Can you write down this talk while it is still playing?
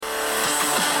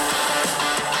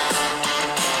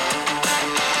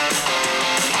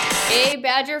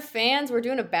Badger fans, we're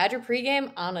doing a Badger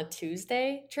pregame on a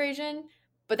Tuesday, Trajan.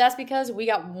 But that's because we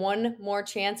got one more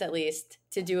chance at least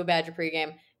to do a Badger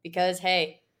pregame. Because,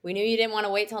 hey, we knew you didn't want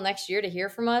to wait till next year to hear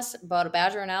from us about a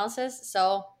Badger analysis.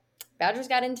 So Badgers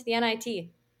got into the NIT.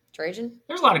 Trajan?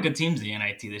 There's a lot of good teams in the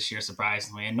NIT this year,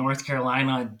 surprisingly. And North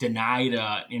Carolina denied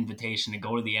an invitation to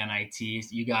go to the NIT.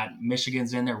 You got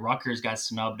Michigan's in there. Rutgers got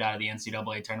snubbed out of the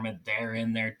NCAA tournament. They're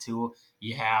in there, too.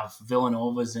 You have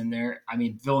Villanova's in there. I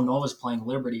mean, Villanova's playing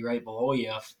Liberty right below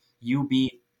you. If you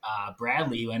beat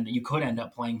Bradley, and you could end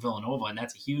up playing Villanova, and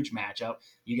that's a huge matchup.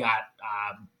 You got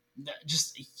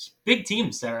just big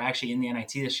teams that are actually in the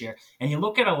NIT this year. And you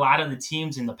look at a lot of the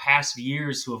teams in the past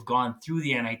years who have gone through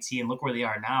the NIT, and look where they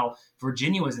are now.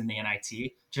 Virginia was in the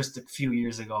NIT just a few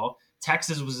years ago.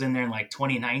 Texas was in there in like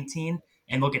 2019.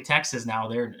 And look at Texas now.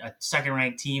 They're a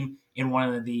second-ranked team in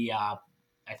one of the, I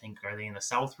think, are they in the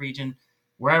South region?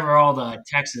 Wherever all the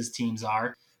Texas teams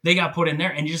are. They got put in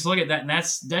there, and you just look at that, and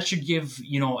that should give,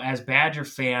 as Badger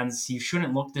fans, you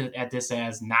shouldn't look at this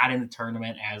as not in the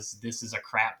tournament, as this is a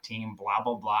crap team, blah,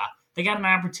 blah, blah. They got an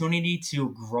opportunity to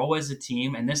grow as a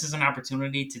team, and this is an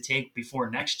opportunity to take before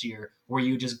next year where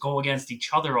you just go against each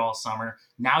other all summer.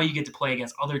 Now you get to play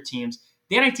against other teams.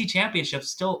 The NIT championship,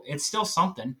 it's still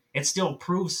something. It still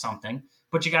proves something,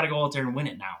 but you got to go out there and win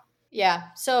it now. Yeah,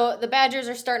 so the Badgers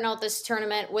are starting out this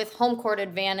tournament with home court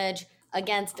advantage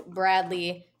against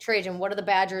Bradley. Trajan, what do the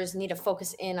Badgers need to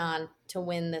focus in on to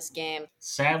win this game?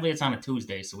 Sadly, it's on a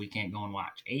Tuesday, so we can't go and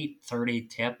watch. 8:30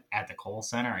 tip at the Kohl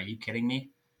Center. Are you kidding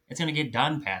me? It's going to get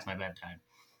done past my bedtime.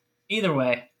 Either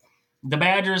way, the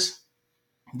Badgers,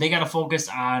 they got to focus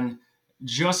on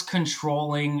just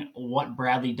controlling what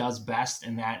Bradley does best,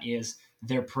 and that is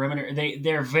their perimeter.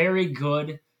 They're very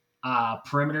good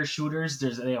perimeter shooters.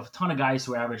 They have a ton of guys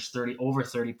who average over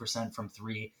 30% from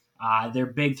three. They're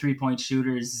big three-point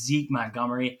shooters. Zeke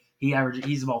Montgomery,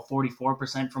 he's about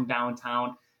 44% from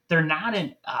downtown. They're not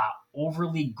an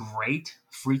overly great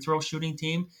free throw shooting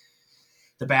team.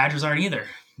 The Badgers aren't either.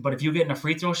 But if you get in a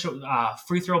free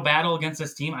throw battle against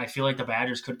this team, I feel like the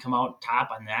Badgers could come out top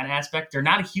on that aspect. They're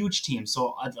not a huge team,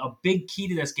 so a big key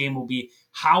to this game will be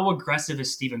how aggressive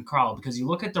is Steven Crowell, because you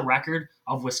look at the record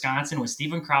of Wisconsin when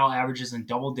Steven Crowell averages in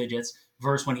double digits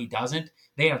versus when he doesn't.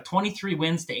 They have 23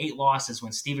 wins to 8 losses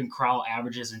when Steven Crowell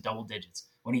averages in double digits.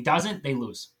 When he doesn't, they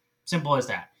lose. Simple as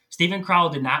that. Steven Crowell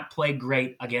did not play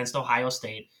great against Ohio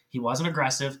State. He wasn't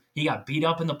aggressive. He got beat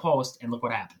up in the post, and look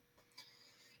what happened.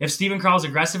 If Steven Crowell's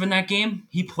aggressive in that game,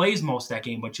 he plays most of that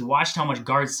game, but you watched how much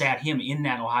guards sat him in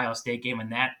that Ohio State game,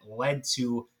 and that led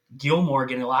to Gilmore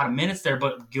getting a lot of minutes there,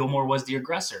 but Gilmore was the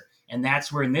aggressor. And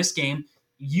that's where in this game,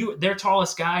 their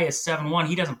tallest guy is 7'1".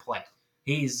 He doesn't play.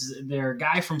 He's their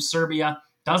guy from Serbia,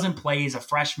 doesn't play. He's a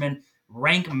freshman.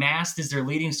 Rank Mast is their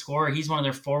leading scorer. He's one of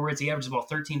their forwards. He averages about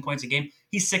 13 points a game.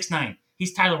 He's 6'9".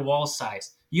 He's Tyler Wall's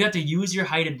size. You have to use your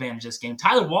height advantage this game.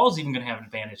 Tyler Wall's even going to have an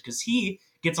advantage because he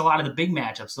gets a lot of the big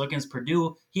matchups. So against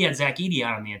Purdue, he had Zach Edey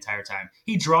on the entire time.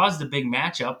 He draws the big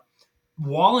matchup.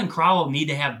 Wall and Crowell need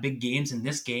to have big games in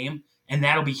this game, and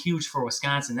that'll be huge for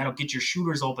Wisconsin. That'll get your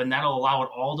shooters open. That'll allow it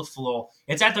all to flow.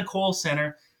 It's at the Kohl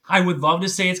Center. I would love to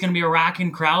say it's going to be a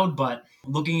rocking crowd, but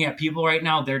looking at people right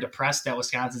now, they're depressed that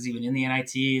Wisconsin's even in the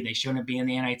NIT. They shouldn't be in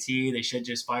the NIT. They should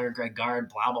just fire Greg Gard,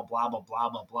 blah, blah, blah, blah, blah,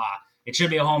 blah, blah. It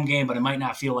should be a home game, but it might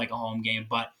not feel like a home game.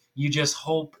 But you just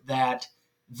hope that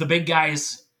the big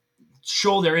guys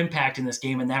show their impact in this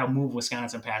game, and that'll move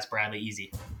Wisconsin past Bradley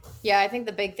easy. Yeah, I think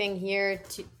the big thing here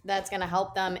that's going to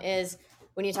help them is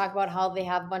when you talk about how they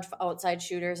have a bunch of outside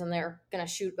shooters and they're going to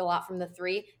shoot a lot from the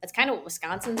three. That's kind of what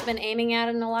Wisconsin's been aiming at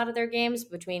in a lot of their games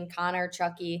between Connor,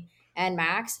 Chucky, and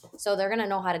Max. So they're going to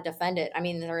know how to defend it. I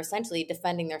mean, they're essentially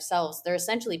defending themselves. They're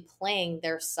essentially playing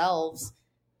themselves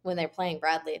when they're playing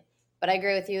Bradley. But I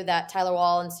agree with you that Tyler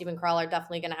Wall and Steven Crowell are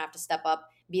definitely going to have to step up,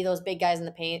 be those big guys in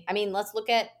the paint. I mean, let's look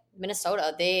at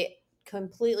Minnesota. They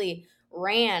completely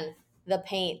ran the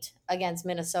paint against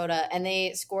Minnesota, and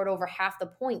they scored over half the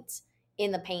points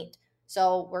in the paint.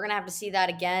 So we're going to have to see that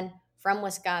again from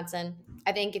Wisconsin.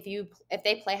 I think if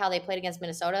they play how they played against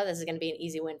Minnesota, this is going to be an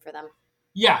easy win for them.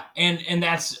 Yeah, and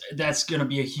that's going to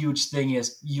be a huge thing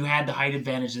is you had the height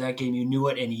advantage in that game. You knew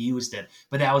it, and you used it.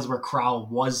 But that was where Crowell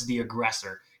was the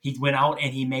aggressor. He went out,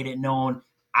 and he made it known,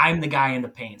 I'm the guy in the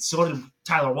paint. So did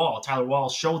Tyler Wall. Tyler Wall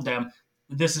showed them,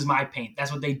 this is my paint.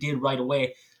 That's what they did right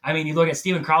away. I mean, you look at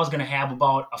Steven Crowell's going to have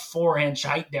about a 4-inch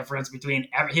height difference between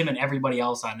him and everybody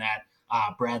else on that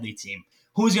Bradley team.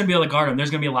 Who's going to be able to guard him? There's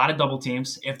going to be a lot of double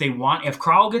teams. If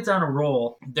Crowell gets on a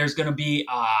roll, there's going to be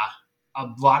a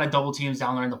lot of double teams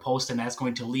down there in the post, and that's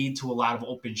going to lead to a lot of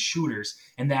open shooters,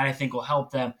 and that I think will help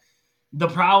them. The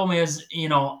problem is,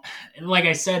 like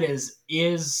I said,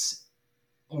 is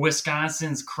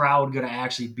Wisconsin's crowd going to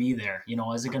actually be there?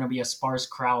 Is it going to be a sparse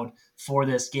crowd for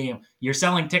this game? You're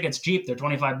selling tickets cheap; they're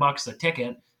 $25 a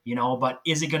ticket. But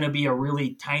is it going to be a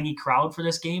really tiny crowd for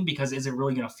this game? Because is it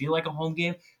really going to feel like a home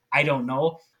game? I don't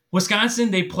know.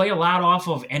 Wisconsin, they play a lot off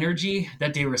of energy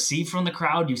that they receive from the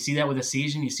crowd. You see that with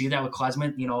Esiason. You see that with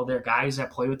Klesman. They're guys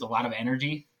that play with a lot of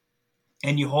energy.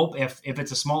 And you hope if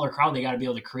it's a smaller crowd, they got to be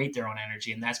able to create their own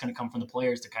energy. And that's going to come from the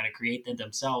players to kind of create that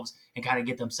themselves and kind of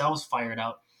get themselves fired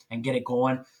up and get it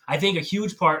going. I think a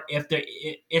huge part,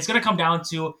 it's going to come down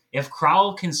to if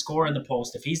Crowell can score in the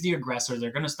post, if he's the aggressor, they're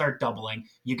going to start doubling.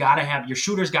 You got to have your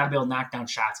shooters got to be able to knock down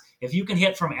shots. If you can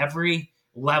hit from every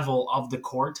level of the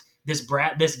court,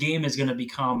 this game is going to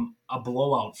become a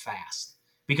blowout fast.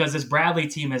 Because this Bradley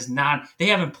team they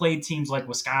haven't played teams like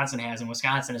Wisconsin has, and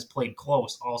Wisconsin has played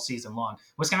close all season long.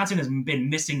 Wisconsin has been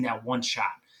missing that one shot.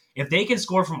 If they can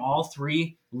score from all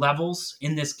three levels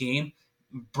in this game,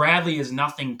 Bradley is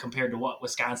nothing compared to what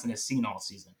Wisconsin has seen all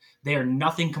season. They are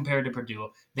nothing compared to Purdue.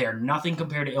 They are nothing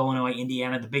compared to Illinois,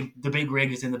 Indiana. The big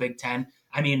rig is in the Big Ten.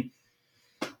 I mean,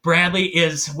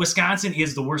 Wisconsin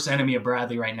is the worst enemy of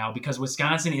Bradley right now because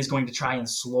Wisconsin is going to try and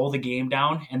slow the game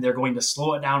down, and they're going to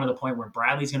slow it down to the point where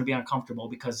Bradley's going to be uncomfortable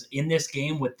because in this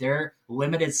game with their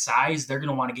limited size, they're going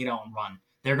to want to get out and run.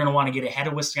 They're going to want to get ahead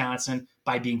of Wisconsin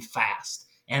by being fast.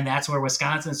 And that's where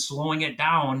Wisconsin's slowing it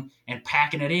down and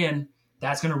packing it in.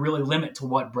 That's going to really limit to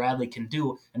what Bradley can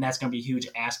do, and that's going to be a huge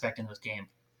aspect in this game.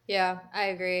 Yeah, I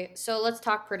agree. So let's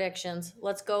talk predictions.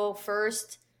 Let's go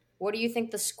first. What do you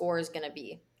think the score is going to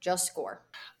be? Just score.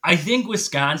 I think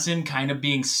Wisconsin kind of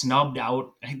being snubbed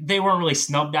out. They weren't really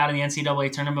snubbed out of the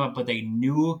NCAA tournament, but they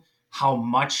knew how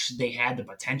much they had the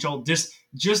potential. Just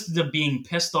the being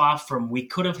pissed off from we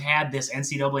could have had this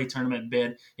NCAA tournament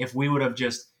bid if we would have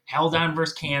just held on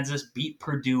versus Kansas, beat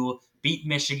Purdue, beat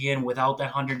Michigan without that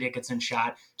Hunter Dickinson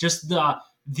shot. Just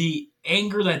the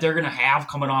anger that they're going to have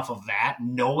coming off of that,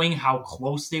 knowing how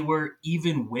close they were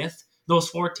even with those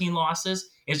 14 losses,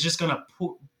 is just going to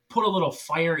put a little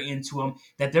fire into them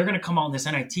that they're going to come out in this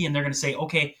NIT and they're going to say,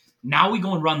 okay, now we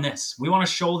go and run this. We want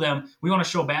to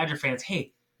show Badger fans,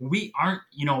 hey, we aren't,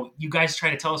 you guys try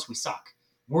to tell us we suck.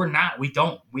 We're not. We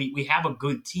don't. We have a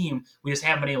good team. We just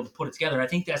haven't been able to put it together. I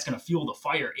think that's going to fuel the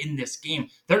fire in this game.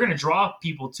 They're going to draw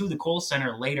people to the Kohl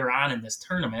Center later on in this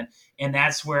tournament, and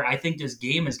that's where I think this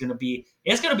game is going to be.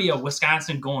 It's going to be a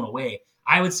Wisconsin going away.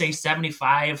 I would say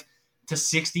 75-62.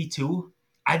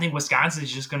 I think Wisconsin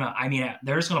is just going to,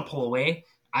 they're just going to pull away.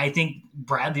 I think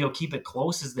Bradley will keep it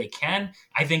close as they can.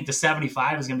 I think the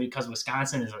 75 is going to be because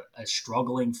Wisconsin is a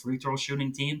struggling free throw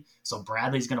shooting team. So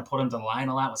Bradley's going to put them to the line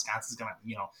a lot. Wisconsin's going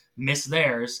to, miss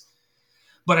theirs.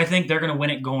 But I think they're going to win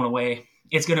it going away.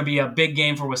 It's going to be a big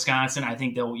game for Wisconsin. I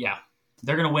think they're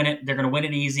going to win it. They're going to win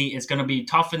it easy. It's going to be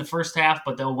tough in the first half,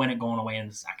 but they'll win it going away in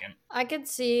the second. I could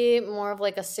see more of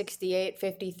like a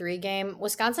 68-53 game.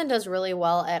 Wisconsin does really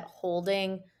well at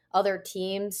holding other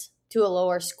teams to a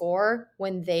lower score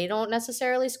when they don't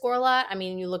necessarily score a lot. I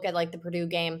mean, you look at like the Purdue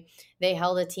game, they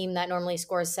held a team that normally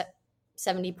scores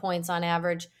 70 points on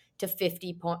average to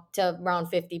around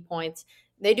 50 points.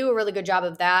 They do a really good job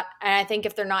of that. And I think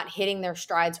if they're not hitting their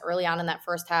strides early on in that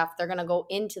first half, they're going to go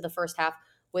into the first half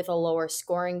with a lower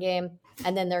scoring game.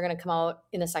 And then they're going to come out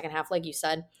in the second half, like you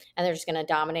said, and they're just going to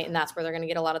dominate. And that's where they're going to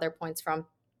get a lot of their points from.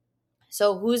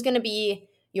 So who's going to be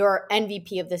your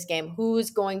MVP of this game? Who's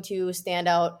going to stand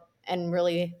out and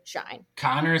really shine?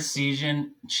 Connor Esiason,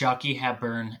 Chucky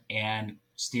Hepburn, and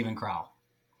Stephen Crowell.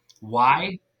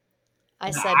 Why?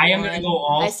 I am going to go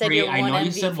all three. I know MVP.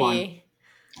 You said one.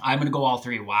 I'm going to go all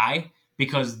three. Why?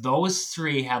 Because those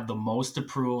three have the most to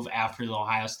prove after the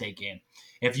Ohio State game.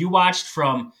 If you watched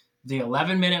from the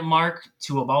 11-minute mark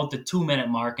to about the 2-minute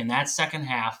mark in that second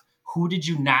half, who did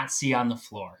you not see on the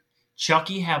floor?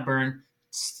 Chucky Hepburn,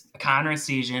 Connor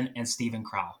Esiason, and Stephen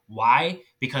Crowell. Why?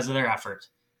 Because of their effort.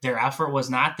 Their effort was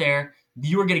not there.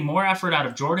 You were getting more effort out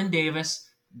of Jordan Davis,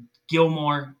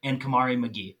 Gilmore, and Kamari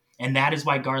McGee. And that is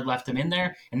why Guard left him in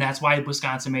there, and that's why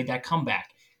Wisconsin made that comeback.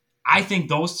 I think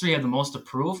those three have the most to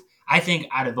prove. I think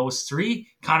out of those three,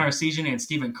 Connor Esiason and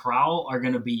Stephen Crowell are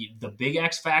going to be the big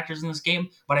X factors in this game.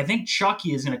 But I think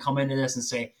Chucky is going to come into this and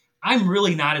say, I'm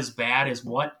really not as bad as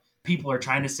what people are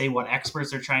trying to say, what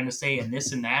experts are trying to say, and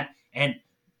this and that. And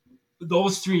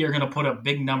those three are going to put up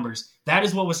big numbers. That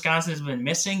is what Wisconsin has been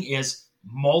missing, is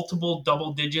multiple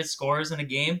double-digit scores in a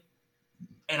game.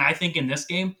 And I think in this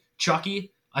game,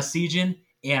 Chucky, Esiason,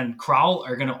 and Crowell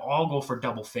are going to all go for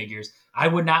double figures. I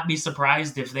would not be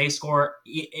surprised if they score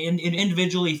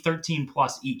individually 13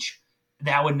 plus each.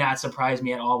 That would not surprise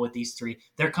me at all with these three.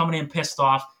 They're coming in pissed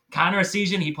off. Connor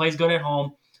Essegian, he plays good at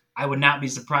home. I would not be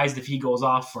surprised if he goes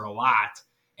off for a lot.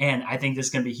 And I think this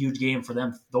is going to be a huge game for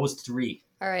them, those three.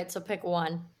 All right, so pick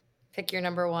one. Pick your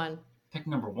number one. Pick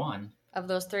number one. Of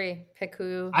those three, pick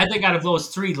who. I think out of those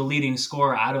three, the leading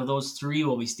scorer out of those three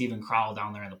will be Steven Crowell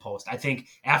down there in the post. I think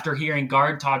after hearing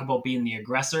Guard talk about being the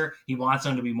aggressor, he wants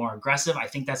him to be more aggressive. I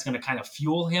think that's going to kind of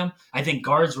fuel him. I think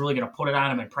Guard's really going to put it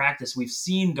on him in practice. We've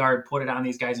seen Guard put it on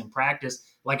these guys in practice.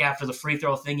 Like after the free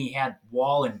throw thing, he had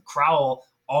Wall and Crowell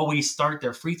always start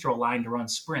their free throw line to run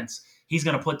sprints. He's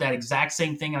going to put that exact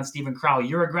same thing on Steven Crowell.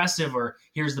 You're aggressive or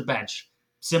here's the bench.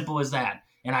 Simple as that.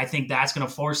 And I think that's going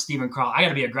to force Steven Crowell. I got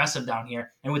to be aggressive down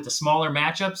here. And with the smaller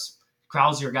matchups,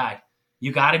 Crowell's your guy.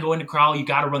 You got to go into Crowell. You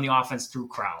got to run the offense through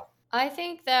Crowell. I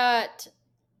think that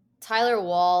Tyler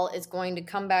Wall is going to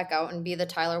come back out and be the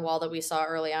Tyler Wall that we saw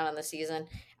early on in the season.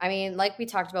 I mean, like we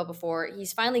talked about before,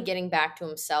 he's finally getting back to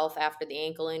himself after the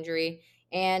ankle injury.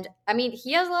 And, I mean,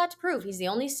 he has a lot to prove. He's the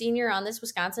only senior on this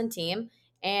Wisconsin team,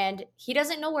 and he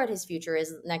doesn't know what his future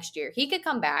is next year. He could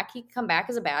come back. He could come back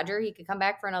as a Badger. He could come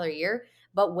back for another year.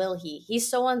 But will he? He's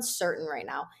so uncertain right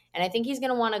now. And I think he's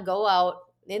going to want to go out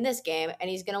in this game, and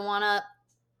he's going to want to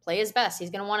play his best. He's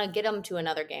going to want to get him to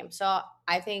another game. So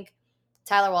I think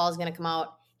Tyler Wall is going to come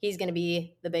out. He's going to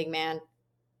be the big man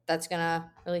that's going to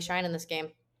really shine in this game.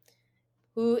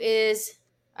 Who's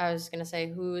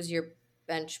your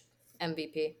bench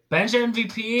MVP? Bench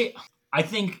MVP, I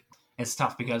think it's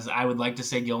tough because I would like to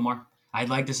say Gilmore. I'd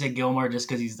like to say Gilmore just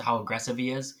because he's how aggressive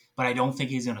he is, but I don't think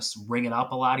he's going to ring it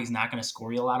up a lot. He's not going to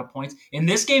score you a lot of points. In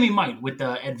this game, he might, with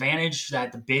the advantage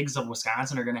that the bigs of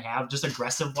Wisconsin are going to have, just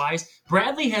aggressive-wise.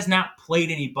 Bradley has not played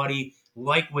anybody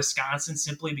like Wisconsin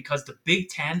simply because the Big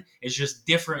Ten is just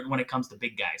different when it comes to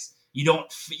big guys.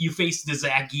 You face the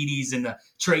Zach Edey's and the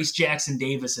Trace Jackson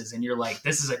Davises, and you're like,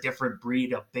 this is a different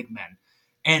breed of big men.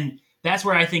 And that's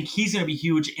where I think he's going to be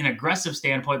huge in aggressive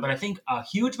standpoint. But I think a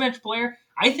huge bench player,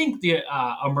 I think the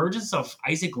emergence of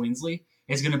Isaac Lindsley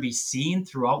is going to be seen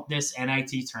throughout this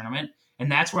NIT tournament.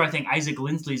 And that's where I think Isaac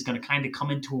Lindsley is going to kind of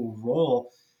come into a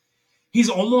role. He's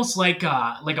almost like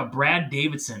a Brad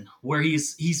Davidson, where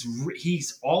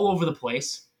he's all over the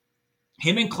place.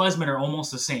 Him and Klesman are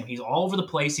almost the same. He's all over the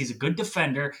place. He's a good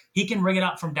defender. He can ring it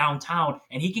up from downtown,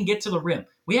 and he can get to the rim.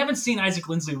 We haven't seen Isaac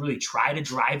Lindsley really try to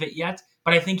drive it yet,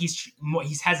 but I think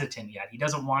he's hesitant yet. He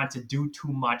doesn't want to do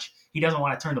too much. He doesn't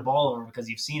want to turn the ball over because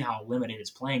you've seen how limited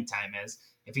his playing time is.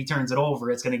 If he turns it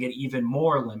over, it's going to get even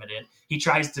more limited. He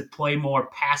tries to play more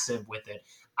passive with it.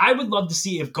 I would love to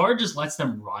see if Guard just lets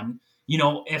them run.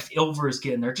 If Ilver is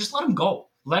getting there, just let him go.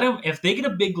 Let him, if they get a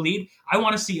big lead, I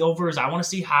want to see Ilvers, I want to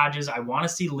see Hodges, I want to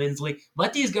see Lindsley.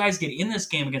 Let these guys get in this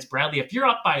game against Bradley. If you're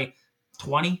up by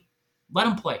 20, let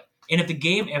them play. And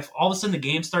if all of a sudden the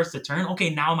game starts to turn,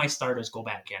 okay, now my starters go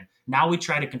back in. Now we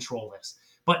try to control this.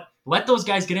 But let those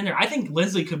guys get in there. I think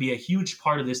Lindsley could be a huge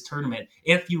part of this tournament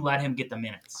if you let him get the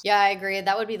minutes. Yeah, I agree.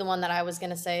 That would be the one that I was going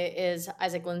to say is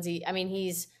Isaac Lindsley. I mean,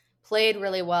 he's played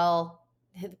really well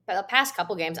the past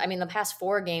couple games. I mean, the past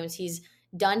 4 games, he's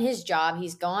done his job.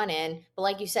 He's gone in. But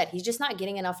like you said, he's just not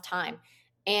getting enough time.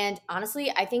 And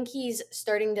honestly, I think he's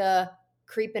starting to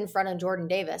creep in front of Jordan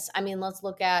Davis. I mean, let's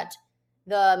look at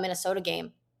the Minnesota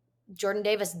game. Jordan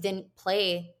Davis didn't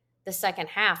play the second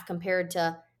half compared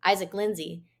to Isaac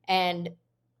Lindsley. And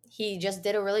he just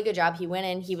did a really good job. He went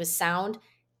in. He was sound.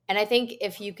 And I think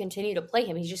if you continue to play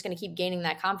him, he's just going to keep gaining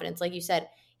that confidence. Like you said,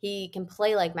 he can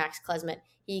play like Max Klesman.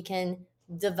 He can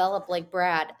develop like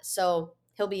Brad. So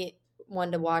he'll be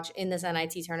one to watch in this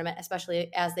NIT tournament,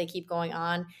 especially as they keep going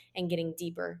on and getting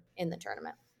deeper in the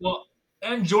tournament. Well,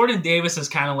 and Jordan Davis is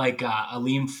kind of like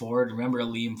Aleem Ford. Remember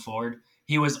Aleem Ford?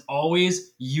 He was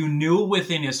always, you knew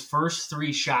within his first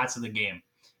 3 shots of the game,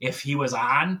 if he was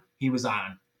on, he was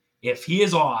on. If he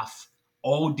is off,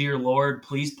 oh dear Lord,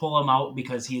 please pull him out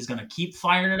because he's going to keep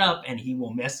firing it up and he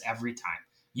will miss every time.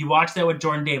 You watch that with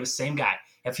Jordan Davis, same guy.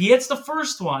 If he hits the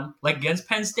first one, like against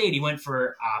Penn State, he went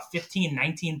for 15,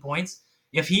 19 points.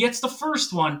 If he hits the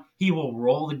first one, he will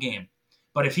roll the game.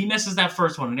 But if he misses that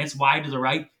first one and it's wide to the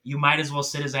right, you might as well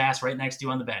sit his ass right next to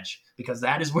you on the bench because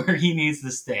that is where he needs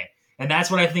to stay. And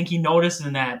that's what I think he noticed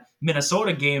in that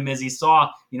Minnesota game is he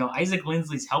saw, Isaac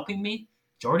Lindsley's helping me.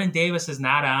 Jordan Davis is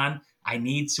not on. I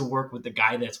need to work with the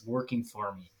guy that's working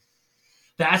for me.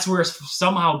 That's where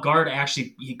somehow Guard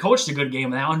he coached a good game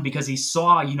in that one because he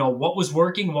saw, what was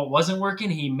working, what wasn't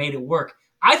working. He made it work.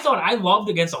 I loved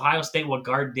against Ohio State what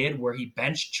Guard did where he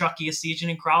benched Chucky, Essegian,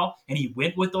 and Crowell, and he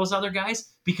went with those other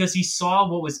guys because he saw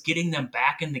what was getting them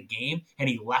back in the game, and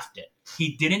he left it.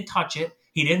 He didn't touch it.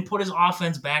 He didn't put his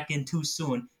offense back in too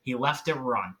soon. He left it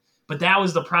run. But that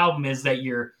was the problem, is that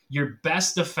your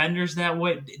best defenders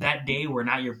that day were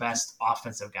not your best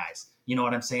offensive guys. You know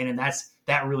what I'm saying? And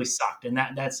that really sucked. And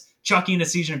that's Chucky,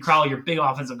 Nasijan, and Crowley, your big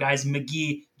offensive guys.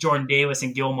 McGee, Jordan Davis,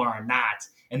 and Gilmore are not.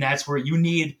 And that's where you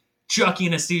need Chucky,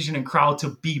 Nasijan, and Crowley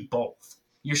to be both.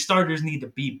 Your starters need to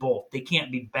be both. They can't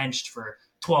be benched for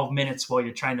 12 minutes while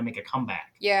you're trying to make a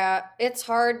comeback. Yeah, it's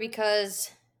hard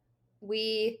because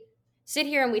we sit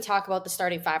here and we talk about the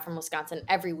starting five from Wisconsin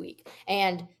every week.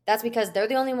 And that's because they're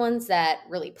the only ones that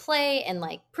really play and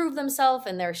like prove themselves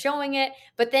and they're showing it.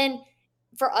 But then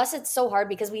for us, it's so hard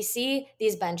because we see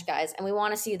these bench guys and we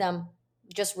want to see them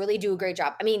just really do a great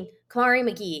job. I mean, Kamari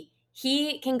McGee,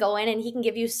 he can go in and he can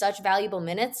give you such valuable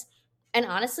minutes. And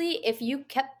honestly, if you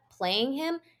kept playing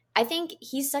him, I think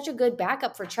he's such a good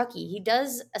backup for Chucky. He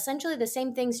does essentially the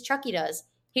same things Chucky does.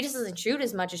 He just doesn't shoot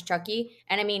as much as Chucky.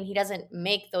 And I mean, he doesn't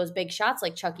make those big shots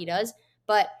like Chucky does,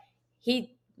 but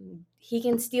he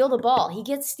can steal the ball. He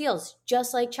gets steals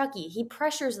just like Chucky. He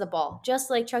pressures the ball just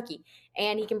like Chucky.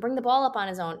 And he can bring the ball up on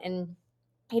his own. And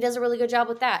he does a really good job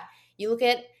with that. You look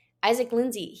at Isaac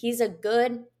Lindsay. He's a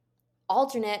good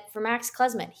alternate for Max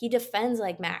Klesmet. He defends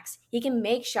like Max. He can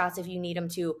make shots if you need him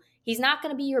to. He's not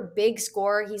going to be your big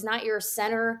scorer. He's not your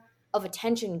center of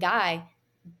attention guy,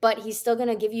 but he's still going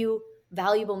to give you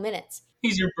valuable minutes.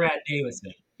 He's your Brad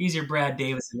Davison. He's your Brad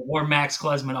Davison or Max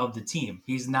Klesman of the team.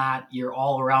 He's not your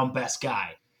all-around best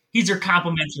guy. He's your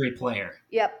complimentary player.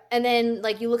 Yep. And then,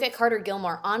 like, you look at Carter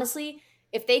Gilmore. Honestly,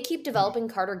 if they keep developing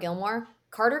Carter Gilmore,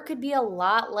 Carter could be a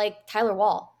lot like Tyler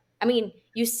Wall. I mean,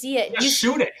 you see it. Just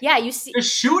shoot it. Yeah, you see.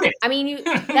 Just shoot it. I mean,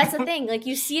 that's the thing. Like,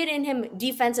 you see it in him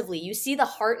defensively. You see the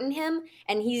heart in him,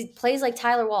 and he plays like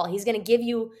Tyler Wall. He's going to give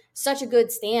you such a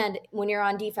good stand when you're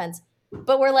on defense.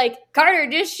 But we're like, Carter,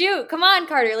 just shoot. Come on,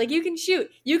 Carter. Like, you can shoot.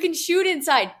 You can shoot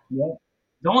inside. Yep.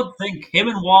 Don't think him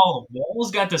and Wall.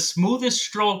 Wall's got the smoothest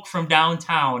stroke from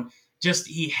downtown. Just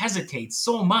he hesitates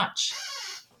so much.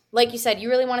 Like you said, you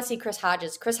really want to see Chris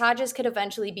Hodges. Chris Hodges could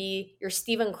eventually be your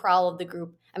Steven Krall of the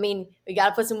group. I mean, we got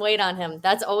to put some weight on him.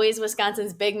 That's always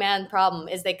Wisconsin's big man problem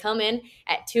is they come in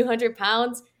at 200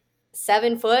 pounds,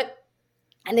 7 foot,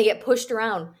 and they get pushed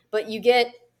around. But you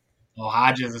get... Oh,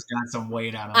 Hodges has got some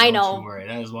weight on him. I know. Don't you worry.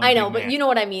 That is one I know, big but you know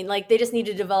what I mean. Like, they just need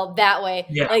to develop that way.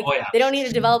 Yeah. Like, Oh, yeah. They don't need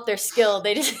to develop their skill.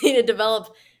 They just need to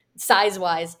develop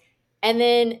size-wise. And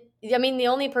then, I mean, the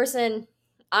only person...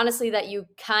 honestly, that you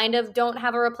kind of don't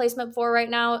have a replacement for right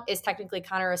now is technically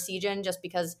Connor Esijan just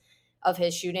because of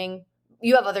his shooting.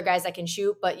 You have other guys that can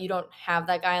shoot, but you don't have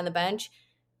that guy on the bench.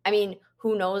 I mean,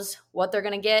 who knows what they're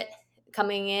going to get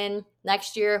coming in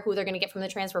next year, who they're going to get from the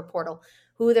transfer portal,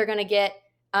 who they're going to get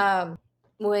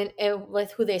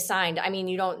with who they signed. I mean,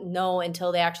 you don't know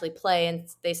until they actually play and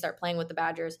they start playing with the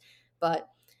Badgers. But,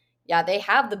 yeah, they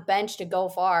have the bench to go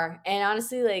far. And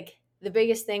honestly, like, the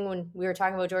biggest thing when we were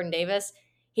talking about Jordan Davis,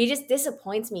 he just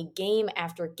disappoints me game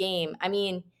after game. I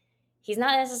mean, he's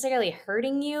not necessarily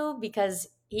hurting you because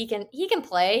he can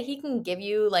play. He can give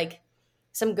you like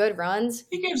some good runs.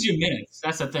 He gives you minutes.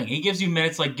 That's the thing. He gives you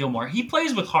minutes like Gilmore. He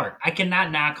plays with heart. I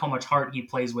cannot knock how much heart he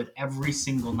plays with every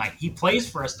single night. He plays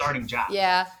for a starting job.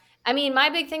 Yeah. I mean, my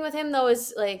big thing with him though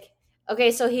is like,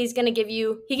 okay, so he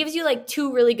gives you like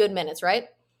 2 really good minutes, right?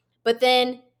 But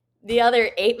then the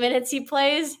other 8 minutes he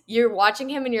plays, you're watching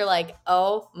him and you're like,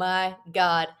 oh my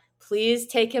God, please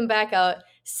take him back out,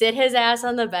 sit his ass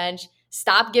on the bench,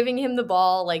 stop giving him the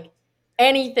ball, like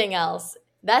anything else.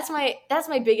 That's my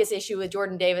biggest issue with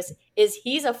Jordan Davis is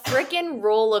he's a freaking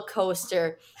roller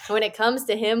coaster when it comes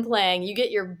to him playing. You get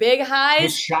your big highs.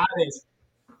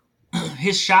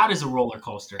 His shot is a roller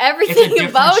coaster. Everything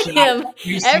about him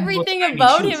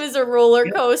is a roller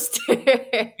coaster.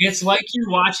 It's like you're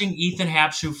watching Ethan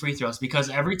Happ shoot free throws because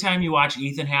every time you watch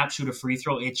Ethan Happ shoot a free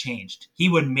throw, it changed. He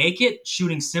would make it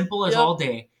shooting simple as all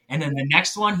day, and then the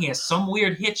next one he has some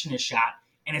weird hitch in his shot,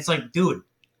 and it's like, dude,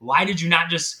 why did you not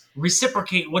just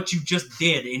reciprocate what you just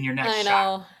did in your next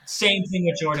shot? Same thing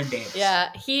with Jordan Davis.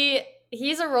 Yeah,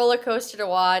 he's a roller coaster to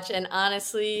watch, and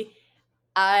honestly,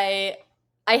 I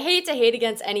hate to hate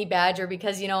against any Badger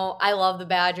because, you know, I love the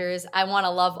Badgers. I want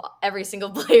to love every single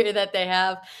player that they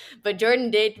have. But Jordan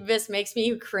Davis makes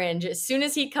me cringe. As soon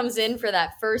as he comes in for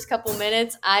that first couple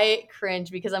minutes, I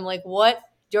cringe because I'm like, what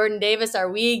Jordan Davis are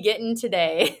we getting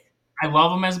today? I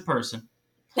love him as a person.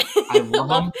 I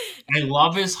love him. I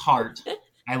love his heart.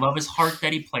 I love his heart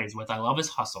that he plays with. I love his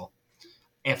hustle.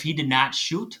 If he did not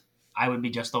shoot, I would be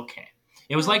just okay.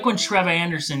 It was like when Trev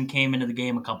Anderson came into the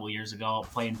game a couple of years ago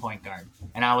playing point guard.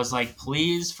 And I was like,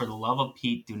 please, for the love of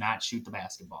Pete, do not shoot the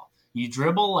basketball. You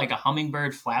dribble like a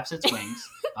hummingbird flaps its wings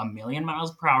a million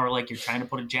miles per hour like you're trying to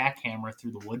put a jackhammer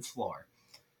through the wood floor.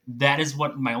 That is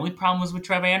what my only problem was with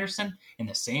Trev Anderson, and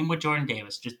the same with Jordan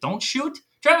Davis. Just don't shoot.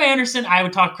 Trev Anderson, I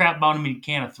would talk crap about him in a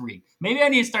can of three. Maybe I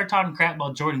need to start talking crap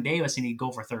about Jordan Davis and he'd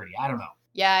go for 30. I don't know.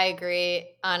 Yeah, I agree.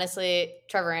 Honestly,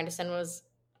 Trevor Anderson was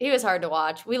hard to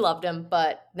watch. We loved him,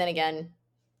 but then again,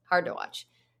 hard to watch.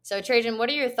 So Trajan, what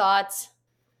are your thoughts?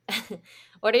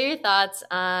 What are your thoughts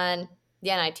on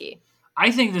the NIT? I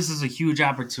think this is a huge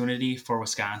opportunity for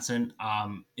Wisconsin.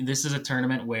 This is a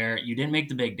tournament where you didn't make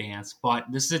the big dance, but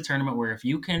this is a tournament where if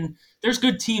you can, there's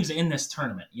good teams in this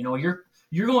tournament.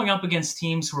 You're going up against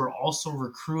teams who are also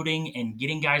recruiting and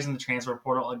getting guys in the transfer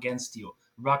portal against you.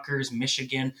 Rutgers,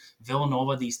 Michigan,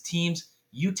 Villanova, these teams.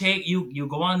 You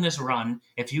go on this run.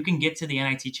 If you can get to the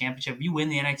NIT championship, you win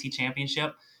the NIT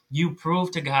championship. You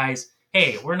prove to guys,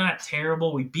 hey, we're not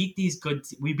terrible. We beat these good.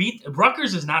 We beat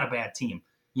Rutgers is not a bad team.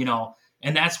 You know,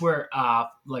 and that's where,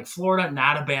 like Florida,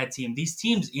 not a bad team. These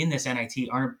teams in this NIT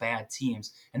aren't bad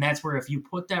teams. And that's where if you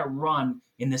put that run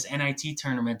in this NIT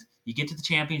tournament, you get to the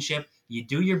championship, you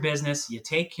do your business, you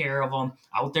take care of them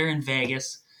out there in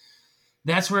Vegas.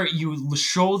 That's where you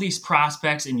show these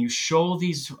prospects and you show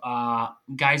these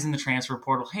guys in the transfer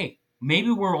portal, hey,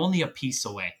 maybe we're only a piece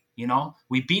away.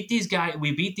 We beat these guys,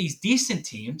 we beat these decent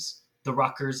teams, the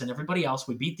Rutgers and everybody else.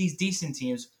 We beat these decent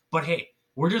teams, but hey,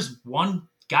 we're just one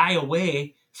guy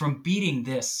away from beating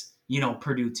this,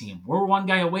 Purdue team. We're one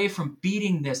guy away from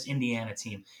beating this Indiana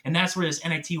team. And that's where this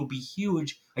NIT will be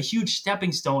huge, a huge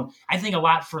stepping stone. I think a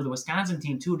lot for the Wisconsin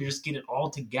team, too, to just get it all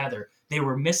together. They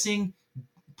were missing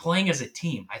playing as a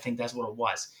team. I think that's what it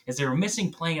was, is they were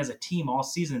missing playing as a team all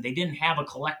season. They didn't have a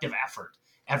collective effort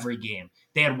every game.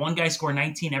 They had one guy score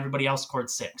 19, everybody else scored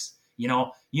 6.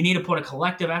 You need to put a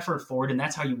collective effort forward, and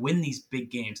that's how you win these big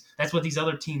games. That's what these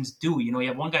other teams do. You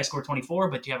have one guy score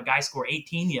 24, but you have a guy score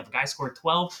 18, you have a guy score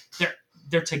 12.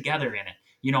 They're together in it.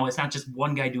 It's not just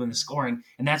one guy doing the scoring,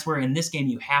 and that's where in this game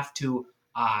you have to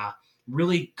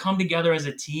really come together as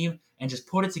a team and just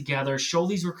put it together, show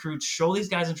these recruits, show these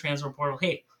guys in transfer portal,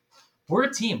 hey, we're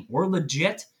a team. We're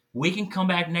legit. We can come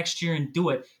back next year and do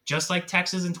it, just like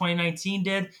Texas in 2019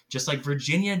 did, just like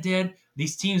Virginia did.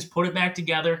 These teams put it back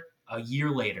together a year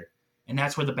later. And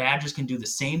that's where the Badgers can do the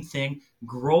same thing,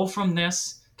 grow from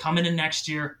this, come into next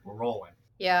year, rolling.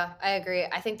 Yeah, I agree.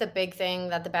 I think the big thing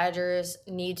that the Badgers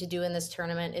need to do in this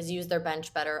tournament is use their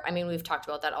bench better. I mean, we've talked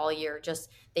about that all year. Just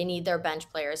they need their bench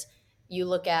players. You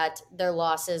look at their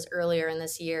losses earlier in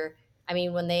this year. I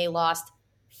mean, when they lost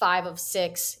 5 of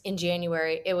 6 in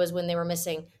January, it was when they were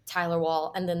missing Tyler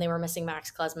Wall and then they were missing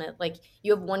Max Klesmit. Like,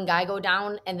 you have one guy go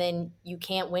down and then you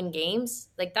can't win games.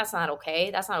 Like, that's not okay.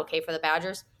 That's not okay for the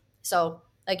Badgers. So,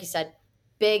 like you said,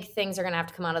 big things are going to have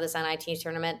to come out of this NIT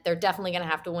tournament. They're definitely going to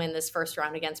have to win this first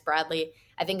round against Bradley.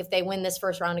 I think if they win this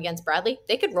first round against Bradley,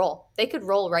 they could roll. They could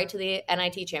roll right to the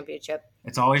NIT championship.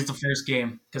 It's always the first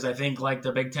game because I think like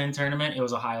the Big Ten tournament, it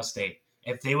was Ohio State.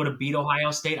 If they would have beat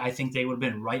Ohio State, I think they would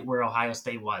have been right where Ohio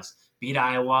State was. Beat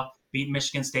Iowa, beat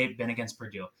Michigan State, been against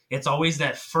Purdue. It's always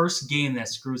that first game that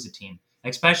screws a team,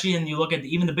 especially when you look at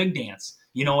even the big dance.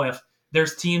 If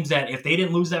there's teams that if they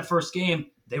didn't lose that first game,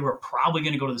 they were probably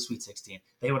going to go to the Sweet 16.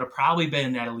 They would have probably been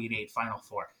in that Elite 8 Final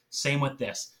Four. Same with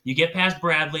this. You get past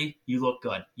Bradley, you look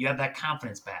good. You have that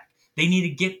confidence back. They need to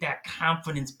get that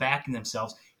confidence back in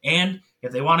themselves. And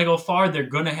if they want to go far, they're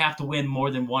going to have to win more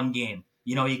than one game.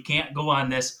 You can't go on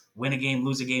this win a game,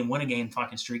 lose a game, win a game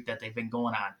fucking streak that they've been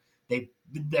going on. They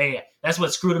that's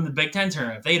what screwed them in the Big Ten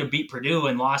tournament. If they had beat Purdue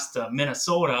and lost to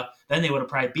Minnesota, then they would have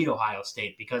probably beat Ohio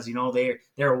State because they're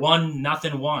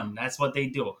 1-0. That's what they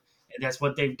do. That's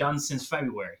what they've done since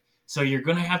February. So you're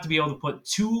going to have to be able to put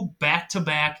 2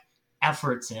 back-to-back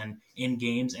efforts in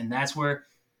games, and that's where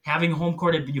having home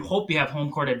court. You hope you have home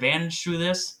court advantage through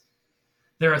this.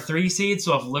 They're a 3 seed,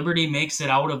 so if Liberty makes it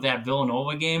out of that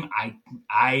Villanova game,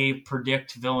 I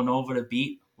predict Villanova to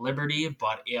beat Liberty.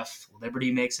 But if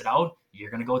Liberty makes it out, you're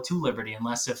going to go to Liberty,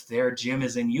 unless if their gym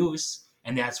is in use,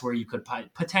 and that's where you could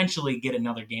potentially get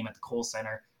another game at the Kohl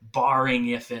Center, barring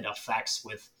if it affects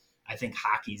with, I think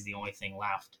hockey's the only thing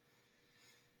left.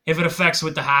 If it affects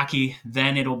with the hockey,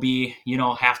 then it'll be,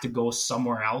 have to go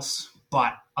somewhere else.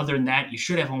 But other than that, you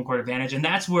should have home court advantage. And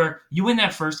that's where you win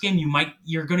that first game,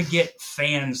 you're going to get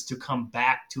fans to come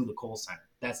back to the Kohl Center.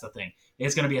 That's the thing.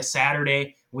 It's going to be a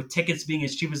Saturday with tickets being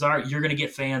as cheap as are. You're going to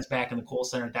get fans back in the Kohl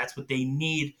Center. That's what they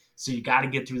need. So you got to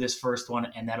get through this first one,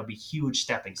 and that'll be huge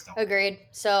stepping stone. Agreed.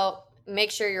 So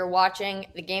make sure you're watching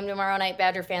the game tomorrow night,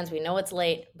 Badger fans. We know it's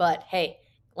late, but hey,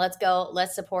 let's go.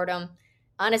 Let's support them.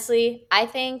 Honestly, I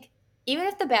think even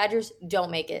if the Badgers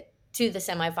don't make it to the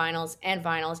semifinals and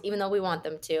finals, even though we want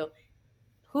them to,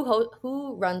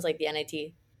 who runs like the NIT?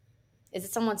 Is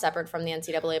it someone separate from the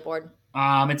NCAA board?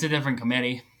 It's a different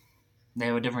committee. They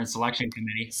have a different selection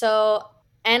committee. So,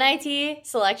 NIT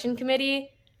selection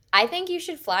committee, I think you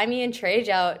should fly me and Trage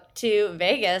out to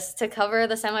Vegas to cover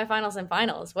the semifinals and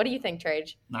finals. What do you think,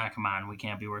 Trage? Nah, come on. We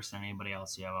can't be worse than anybody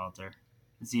else you have out there.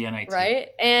 It's the NIT. Right?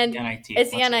 And NIT.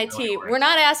 it's the Let's just go NIT. anywhere. We're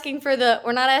not asking for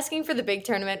the big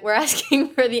tournament. We're asking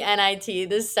for the NIT,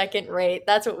 this second rate.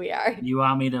 That's what we are. You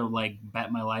want me to like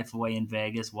bet my life away in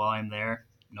Vegas while I'm there?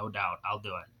 No doubt. I'll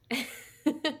do it.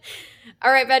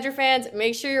 All right, Badger fans,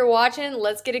 make sure you're watching.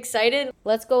 Let's get excited.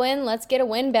 Let's go in. Let's get a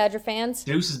win, Badger fans.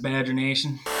 Deuces, Badger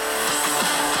Nation.